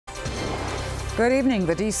Good evening.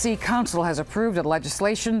 The D.C. Council has approved a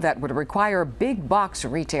legislation that would require big box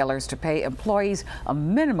retailers to pay employees a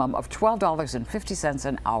minimum of $12.50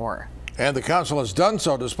 an hour. And the council has done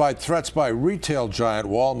so despite threats by retail giant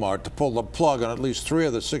Walmart to pull the plug on at least 3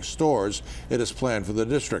 of the 6 stores it has planned for the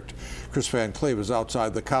district. Chris Van Cleve is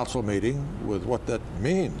outside the council meeting with what that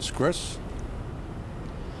means. Chris?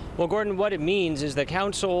 Well, Gordon, what it means is the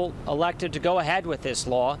council elected to go ahead with this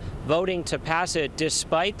law, voting to pass it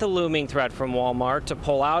despite the looming threat from Walmart to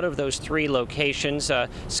pull out of those 3 locations,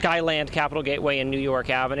 Skyland, Capitol Gateway, and New York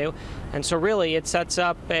Avenue. And so really it sets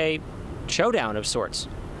up a showdown of sorts.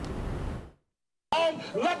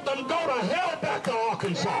 Let them go to hell back to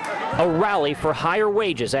Arkansas. A rally for higher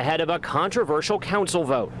wages ahead of a controversial council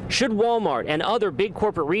vote. Should Walmart and other big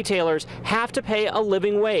corporate retailers have to pay a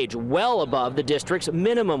living wage well above the district's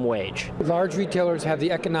minimum wage? Large retailers have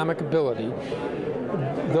the economic ability.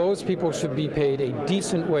 Those people should be paid a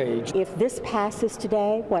decent wage. If this passes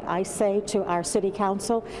today, what I say to our city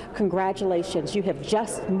council, congratulations, you have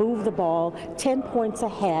just moved the ball 10 points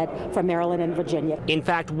ahead for Maryland and Virginia. In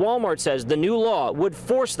fact, Walmart says the new law would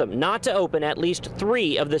force them not to open at least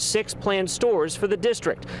 3 of the 6 planned stores for the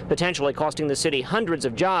district, potentially costing the city hundreds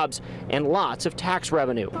of jobs and lots of tax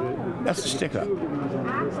revenue. That's a stick-up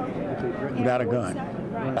without a gun.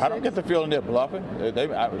 I don't get the feeling they're bluffing.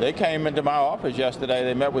 They came into my office yesterday.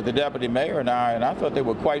 They met with the deputy mayor and I thought they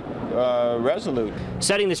were quite resolute.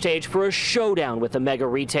 Setting the stage for a showdown with the mega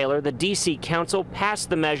retailer, the D.C. Council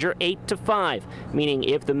passed the measure 8-5, meaning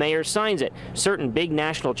if the mayor signs it, certain big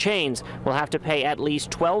national chains will have to pay at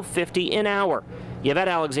least $12.50 an hour. Yvette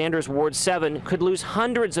Alexander's Ward 7 could lose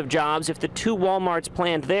hundreds of jobs if the 2 Walmarts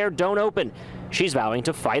planned there don't open. She's vowing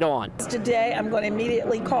to fight on. Today, I'm going to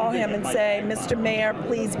immediately call him and say, Mr. Mayor,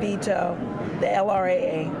 please veto the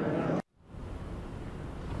LRAA.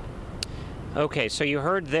 Okay, so you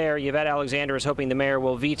heard there, Yvette Alexander is hoping the mayor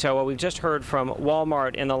will veto. Well, we've just heard from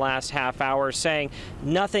Walmart in the last half hour saying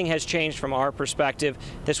nothing has changed from our perspective.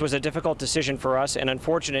 This was a difficult decision for us and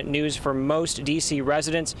unfortunate news for most D.C.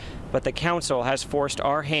 residents, but the council has forced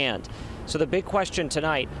our hand. So the big question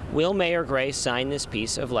tonight, will Mayor Gray sign this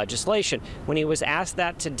piece of legislation? When he was asked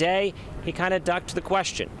that today, he kind of ducked the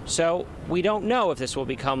question. So we don't know if this will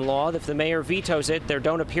become law. If the mayor vetoes it, there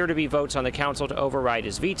don't appear to be votes on the council to override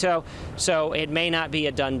his veto. So it may not be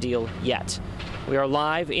a done deal yet. We are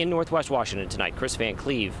live in Northwest Washington tonight. Chris Van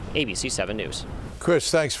Cleve, ABC 7 News.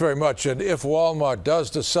 Chris, thanks very much. And if Walmart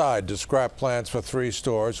does decide to scrap plans for 3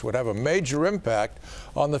 stores, it would have a major impact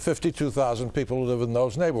on the 52,000 people who live in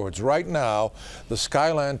those neighborhoods. Right now, the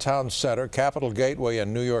Skyland Town Center, Capitol Gateway,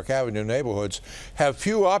 and New York Avenue neighborhoods have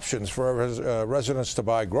few options for residents to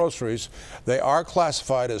buy groceries. They are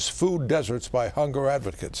classified as food deserts by hunger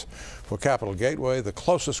advocates. For Capitol Gateway, the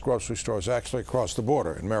closest grocery store is actually across the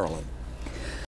border in Maryland.